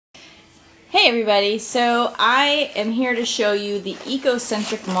Hey everybody, so I am here to show you the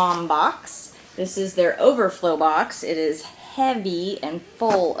Ecocentric Mom box. This is their Overflow box. It is heavy and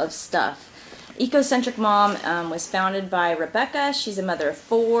full of stuff. Ecocentric Mom was founded by Rebecca. She's a mother of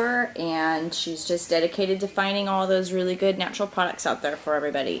 4 and she's just dedicated to finding all those really good natural products out there for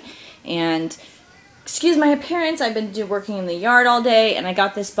everybody. And excuse my appearance, I've been working in the yard all day and I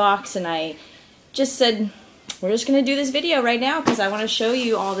got this box and I just said, we're just going to do this video right now because I want to show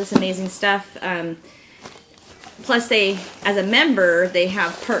you all this amazing stuff. Plus, as a member, they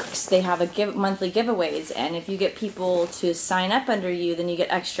have perks. They have monthly giveaways, and if you get people to sign up under you, then you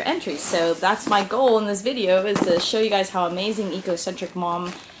get extra entries. So that's my goal in this video, is to show you guys how amazing Ecocentric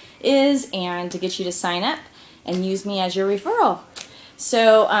Mom is and to get you to sign up and use me as your referral.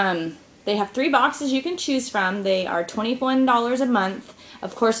 So they have 3 boxes you can choose from. They are $21 a month.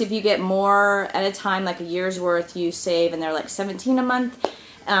 Of course, if you get more at a time, like a year's worth, you save, and they're like $17 a month.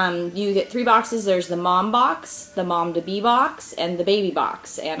 You get 3 boxes. There's the Mom box, the Mom to Be box, and the Baby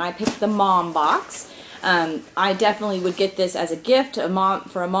box. And I picked the Mom box. I definitely would get this as a gift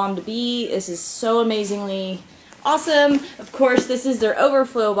for a mom to be. This is so amazingly awesome. Of course, this is their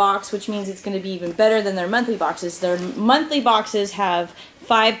Overflow box, which means it's going to be even better than their monthly boxes. Their monthly boxes have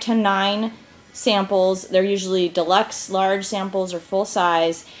 5 to 9 samples. They're usually deluxe, large samples or full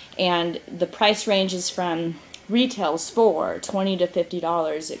size, and the price ranges from retails for $20 to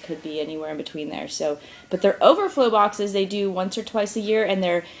 $50. It could be anywhere in between there. So, but their Overflow boxes they do once or twice a year, and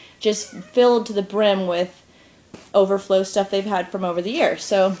they're just filled to the brim with Overflow stuff they've had from over the year.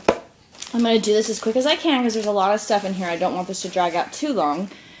 So I'm going to do this as quick as I can because there's a lot of stuff in here. I don't want this to drag out too long,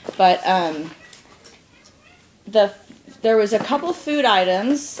 but there was a couple food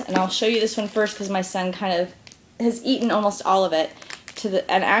items, and I'll show you this one first because my son kind of has eaten almost all of it.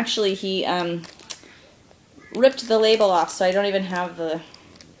 And actually he ripped the label off, so I don't even have the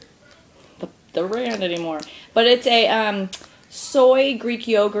brand anymore. But it's a soy Greek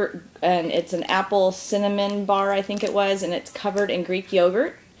yogurt, and it's an apple cinnamon bar, I think it was, and it's covered in Greek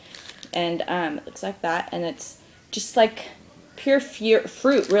yogurt. And it looks like that, and it's just like pure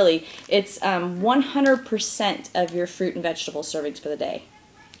fruit, really. It's 100% of your fruit and vegetable servings for the day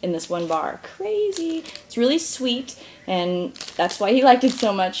in this one bar. Crazy. It's really sweet, and that's why he liked it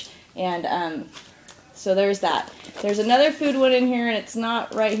so much. And so there's that. There's another food one in here, and it's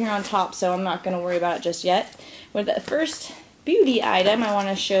not right here on top, so I'm not going to worry about it just yet. But the first beauty item I want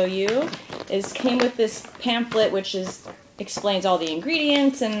to show you came with this pamphlet, which explains all the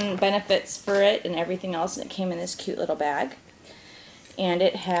ingredients and benefits for it and everything else, and it came in this cute little bag. And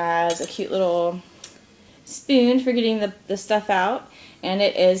it has a cute little spoon for getting the stuff out, and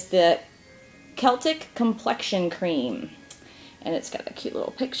it is the Celtic Complexion Cream. And it's got a cute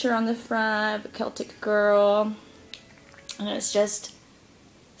little picture on the front of a Celtic girl, and it's just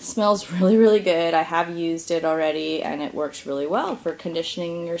smells really, really good. I have used it already, and it works really well for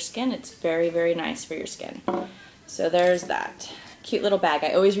conditioning your skin. It's very, very nice for your skin. So there's that. Cute little bag.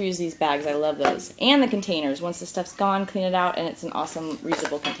 I always reuse these bags. I love those. And the containers. Once the stuff's gone, clean it out, and it's an awesome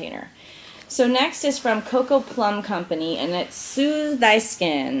reusable container. So next is from Cocoa Plum Company, and it's Soothe Thy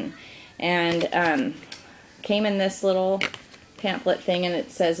Skin. And came in this little pamphlet thing, and it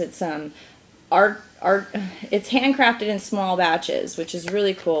says it's it's handcrafted in small batches, which is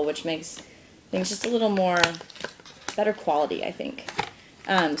really cool, which makes things just a little more better quality, I think.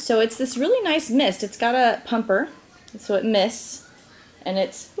 So it's this really nice mist. It's got a pumper, so it mists. And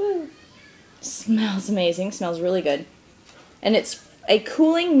smells amazing, smells really good. And it's a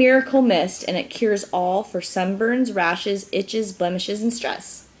cooling miracle mist, and it cures all for sunburns, rashes, itches, blemishes, and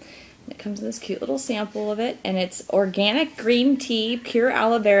stress. And it comes in this cute little sample of it, and it's organic green tea, pure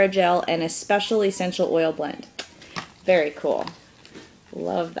aloe vera gel, and a special essential oil blend. Very cool.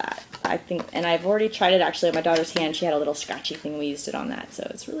 Love that. I think, and I've already tried it actually on my daughter's hand. She had a little scratchy thing. We used it on that, so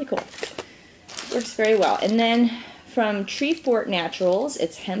it's really cool. Works very well. And then from Tree Fort Naturals,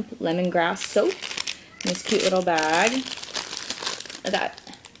 it's hemp lemongrass soap in this cute little bag.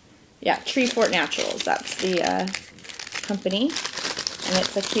 Tree Fort Naturals, that's the company. And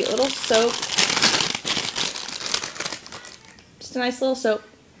it's a cute little soap. Just a nice little soap.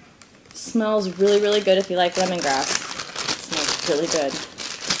 It smells really, really good if you like lemongrass. It smells really good.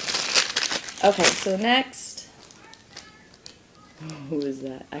 Okay, so next, who is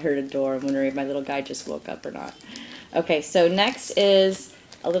that? I heard a door. I'm wondering if my little guy just woke up or not. Okay, so next is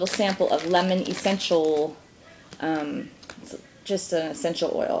a little sample of lemon essential, it's just an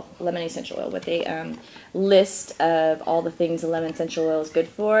essential oil, lemon essential oil, with a list of all the things a lemon essential oil is good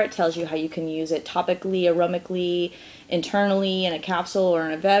for. It tells you how you can use it topically, aromically, internally, in a capsule or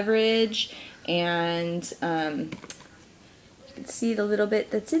in a beverage, and can see the little bit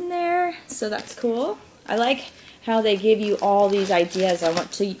that's in there, so that's cool. I like how they give you all these ideas I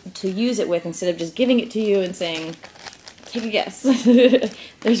want to use it with instead of just giving it to you and saying, take a guess.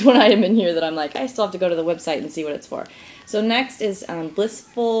 There's one item in here that I'm like, I still have to go to the website and see what it's for. So next is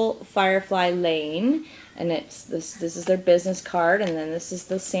Blissful Firefly Lane, and it's this is their business card, and then this is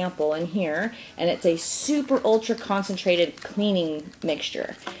the sample in here, and it's a super ultra concentrated cleaning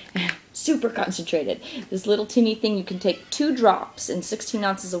mixture. Super concentrated. This little teeny thing, you can take 2 drops in 16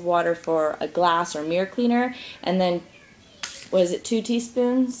 ounces of water for a glass or mirror cleaner, and then, what is it, 2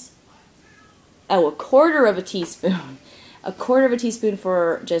 teaspoons? Oh, a quarter of a teaspoon. A quarter of a teaspoon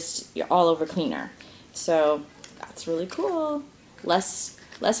for just your all-over cleaner. So that's really cool. Less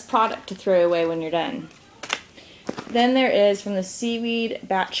product to throw away when you're done. Then there is from the Seaweed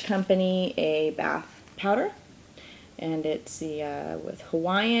Batch Company a bath powder, and it's the with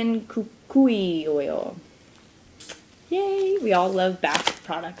Hawaiian kukui oil. Yay! We all love bath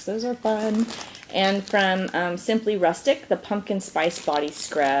products. Those are fun. And from Simply Rustic, the Pumpkin Spice Body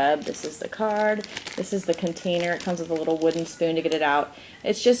Scrub. This is the card. This is the container. It comes with a little wooden spoon to get it out.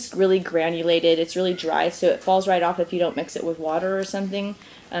 It's just really granulated. It's really dry, so it falls right off if you don't mix it with water or something.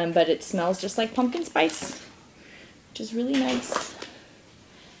 But it smells just like pumpkin spice, which is really nice.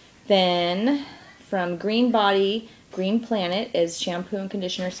 Then from Green Body, Green Planet is shampoo and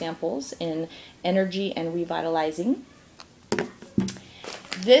conditioner samples in Energy and Revitalizing.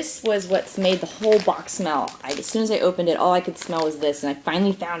 This was what's made the whole box smell. As soon as I opened it, all I could smell was this, and I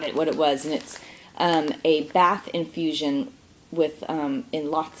finally found it, what it was, and it's a bath infusion with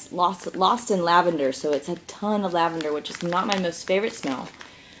lost in lavender, so it's a ton of lavender, which is not my most favorite smell.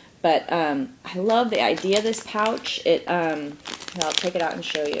 But I love the idea of this pouch. I'll take it out and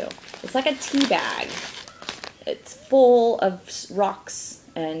show you. It's like a tea bag. It's full of rocks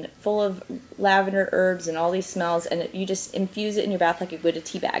and full of lavender herbs and all these smells, and you just infuse it in your bath like you would a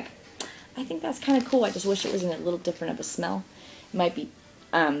tea bag. I think that's kind of cool. I just wish it was in a little different of a smell. It might be,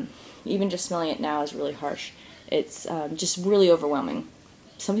 even just smelling it now is really harsh. It's just really overwhelming.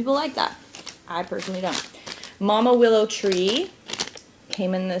 Some people like that. I personally don't. Mama Willow Tree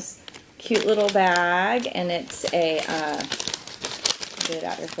came in this cute little bag, and it's a, get it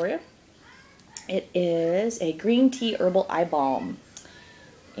out here for you. It is a green tea herbal eye balm.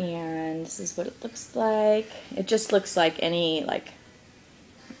 And this is what it looks like. It just looks like any,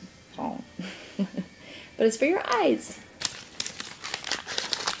 balm. But it's for your eyes.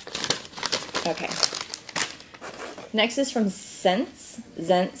 Okay. Next is from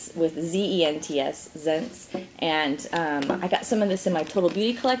Zents with Z-E-N-T-S, Zents. And I got some of this in my Total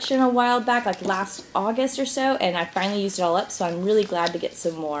Beauty collection a while back, like last August or so, and I finally used it all up, so I'm really glad to get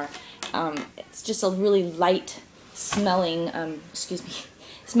some more. It's just a really light smelling,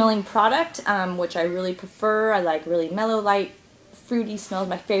 smelling product, which I really prefer. I like really mellow, light, fruity smells.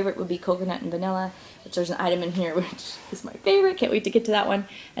 My favorite would be coconut and vanilla, which there's an item in here which is my favorite. Can't wait to get to that one.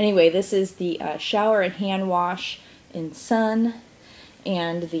 Anyway, this is the shower and hand wash in Sun,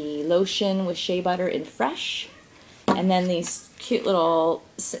 and the lotion with shea butter in Fresh, and then these cute little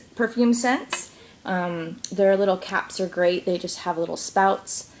perfume scents. Their little caps are great. They just have little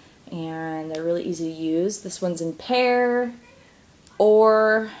spouts, and they're really easy to use. This one's in Pear,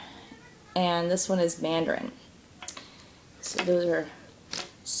 and this one is Mandarin. So those are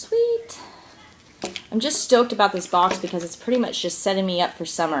sweet. I'm just stoked about this box because it's pretty much just setting me up for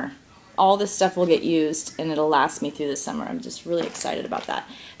summer. All this stuff will get used, and it'll last me through the summer. I'm just really excited about that.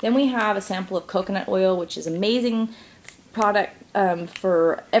 Then we have a sample of coconut oil, which is amazing product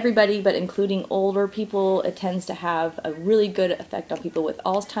for everybody, but including older people. It tends to have a really good effect on people with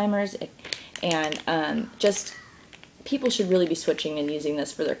Alzheimer's, and just people should really be switching and using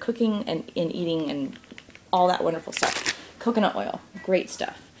this for their cooking and eating and all that wonderful stuff. Coconut oil, great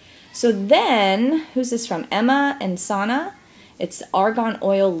stuff. So then, who's this from? Emma and Sana. It's Argan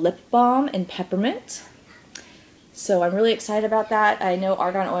Oil Lip Balm in Peppermint. So I'm really excited about that. I know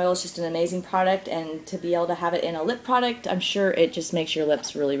argan oil is just an amazing product, and to be able to have it in a lip product, I'm sure it just makes your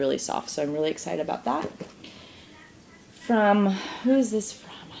lips really, really soft. So I'm really excited about that. From, who is this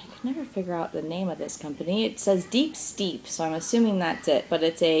from? I could never figure out the name of this company. It says Deep Steep, so I'm assuming that's it. But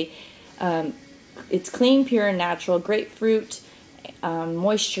it's a, it's clean, pure, and natural grapefruit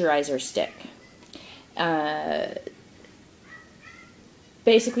moisturizer stick.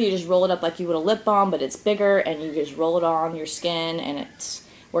 Basically, you just roll it up like you would a lip balm, but it's bigger, and you just roll it on your skin, and it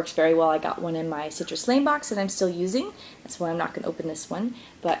works very well. I got one in my Citrus Lane box that I'm still using. That's why I'm not going to open this one.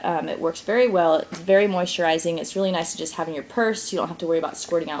 But it works very well. It's very moisturizing. It's really nice to just have in your purse. You don't have to worry about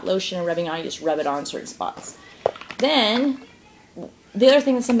squirting out lotion or rubbing on. You just rub it on certain spots. Then, the other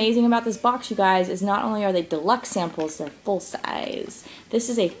thing that's amazing about this box, you guys, is not only are they deluxe samples, they're full size. This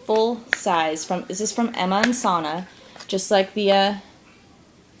is a full size this is from Emma and Sana, just like the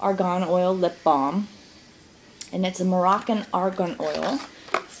argan oil lip balm. And it's a Moroccan argan oil,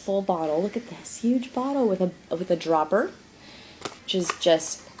 full bottle. Look at this huge bottle with a dropper, which is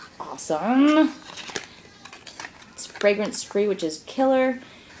just awesome. It's fragrance free, which is killer.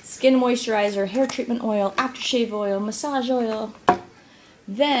 Skin moisturizer, hair treatment oil, aftershave oil, massage oil.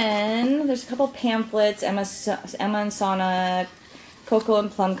 Then there's a couple pamphlets, Emma and Sana, Cocoa and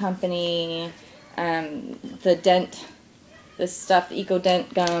Plum Company, this stuff,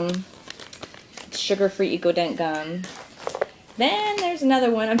 Eco-Dent gum, sugar-free Eco-Dent gum. Then there's another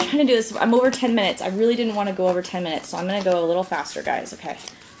one. I'm trying to do this. I'm over 10 minutes. I really didn't want to go over 10 minutes, so I'm going to go a little faster, guys. Okay.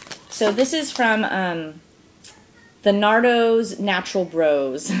 So this is from the Nardo's Natural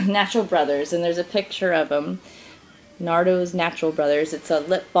Brothers, and there's a picture of them. Nardo's Natural Brothers. It's a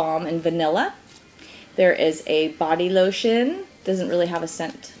lip balm in vanilla. There is a body lotion. Doesn't really have a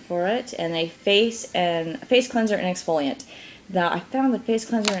scent for it, and a face cleanser and exfoliant. Now I found the face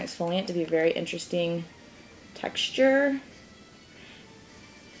cleanser and exfoliant to be a very interesting texture.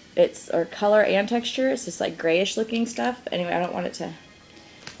 Or color and texture. It's just like grayish looking stuff. Anyway, I don't want it to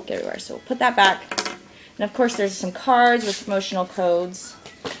get everywhere, so we'll put that back. And of course there's some cards with promotional codes.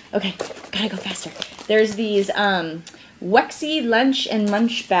 Okay, gotta go faster. There's these Wexy lunch and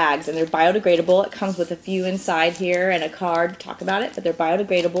munch bags, and they're biodegradable. It comes with a few inside here and a card to talk about it, but they're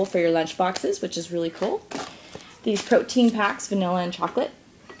biodegradable for your lunch boxes, which is really cool. These protein packs, vanilla and chocolate,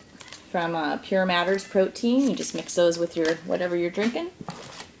 from Pure Matters Protein. You just mix those with your whatever you're drinking.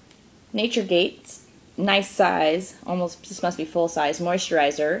 Nature Gates, nice size, almost, this must be full size,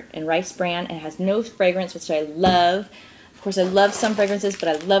 moisturizer in rice bran. It has no fragrance, which I love. Of course, I love some fragrances, but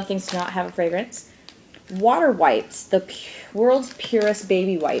I love things to not have a fragrance. Water wipes, the world's purest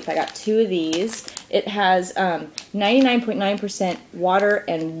baby wipe. I got 2 of these. It has 99.9% water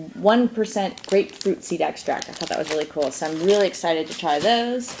and 1% grapefruit seed extract. I thought that was really cool, so I'm really excited to try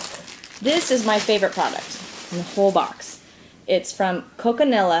those. This is my favorite product in the whole box. It's from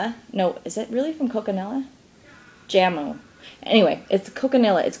Coconella. No, is it really from Coconella? Jamo. Anyway, it's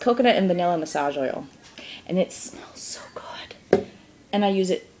Coconella. It's coconut and vanilla massage oil. And it smells so good. And I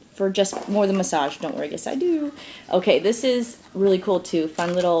use it for just more than massage. Don't worry, yes I do. Okay, this is really cool too.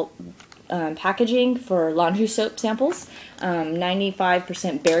 Fun little packaging for laundry soap samples.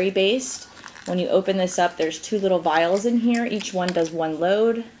 95% berry based. When you open this up, there's 2 little vials in here. Each one does 1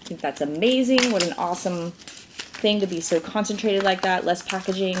 load. I think that's amazing. What an awesome thing to be so concentrated like that. Less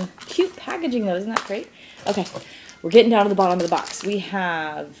packaging. Cute packaging though, isn't that great? Okay, we're getting down to the bottom of the box. We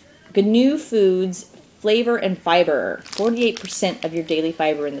have GNU Foods Flavor and Fiber. 48% of your daily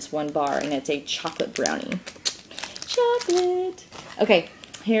fiber in this one bar, and it's a chocolate brownie. Chocolate! Okay,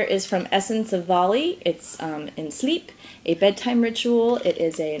 here is from Essence of Volley. It's in Sleep, a bedtime ritual. It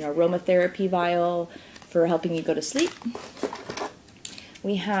is an aromatherapy vial for helping you go to sleep.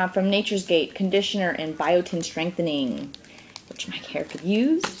 We have from Nature's Gate, conditioner and biotin strengthening, which my hair could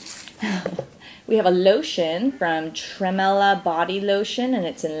use. We have a lotion from Tremella Body Lotion, and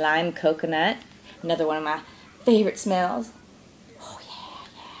it's in lime coconut. Another one of my favorite smells. Oh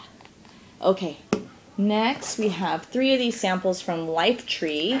yeah. Okay, next we have 3 of these samples from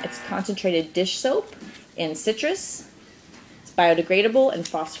Lifetree. It's concentrated dish soap in citrus. It's biodegradable and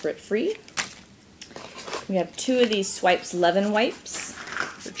phosphorate free. We have 2 of these Swipes Leaven Wipes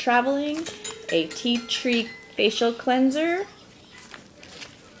for traveling. A tea tree facial cleanser.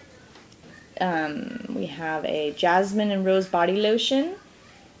 We have a jasmine and rose body lotion.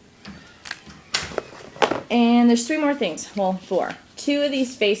 And there's 3 more things. Well, 4. 2 of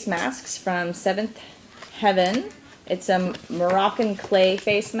these face masks from Seventh Heaven. It's a Moroccan clay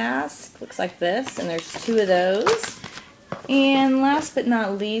face mask. Looks like this. And there's 2 of those. And last but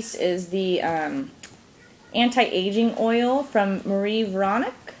not least is the anti-aging oil from Marie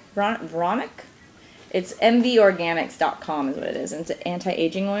Vronick. It's mvorganics.com is what it is. And it's an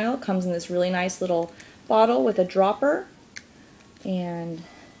anti-aging oil. It comes in this really nice little bottle with a dropper. And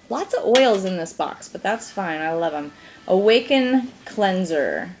lots of oils in this box, but that's fine. I love them. Awaken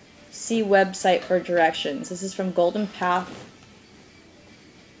Cleanser. See website for directions. This is from Golden Path.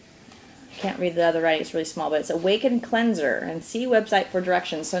 I can't read the other writing. It's really small, but it's Awaken Cleanser. And see website for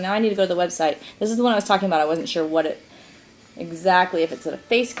directions. So now I need to go to the website. This is the one I was talking about. I wasn't sure what it exactly, if it's a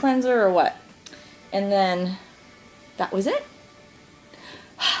face cleanser or what. And then that was it.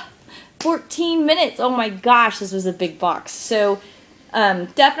 14 minutes. Oh my gosh, this was a big box. So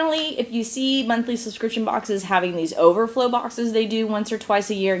definitely, if you see monthly subscription boxes having these overflow boxes they do once or twice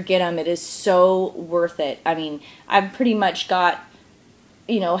a year, get them. It is so worth it. I mean, I've pretty much got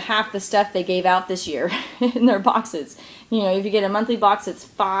half the stuff they gave out this year in their boxes. If you get a monthly box, it's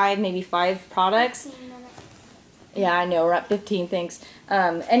maybe five products. 15 minutes. Yeah, I know, we're at 15, thanks.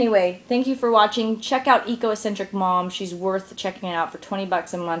 Anyway, thank you for watching. Check out Ecocentric Mom. She's worth checking it out. For 20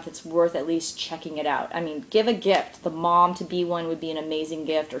 bucks a month, it's worth at least checking it out. I mean, give a gift. The mom-to-be one would be an amazing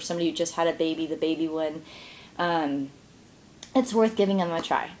gift, or somebody who just had a baby, the baby one. It's worth giving them a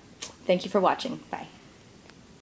try. Thank you for watching. Bye.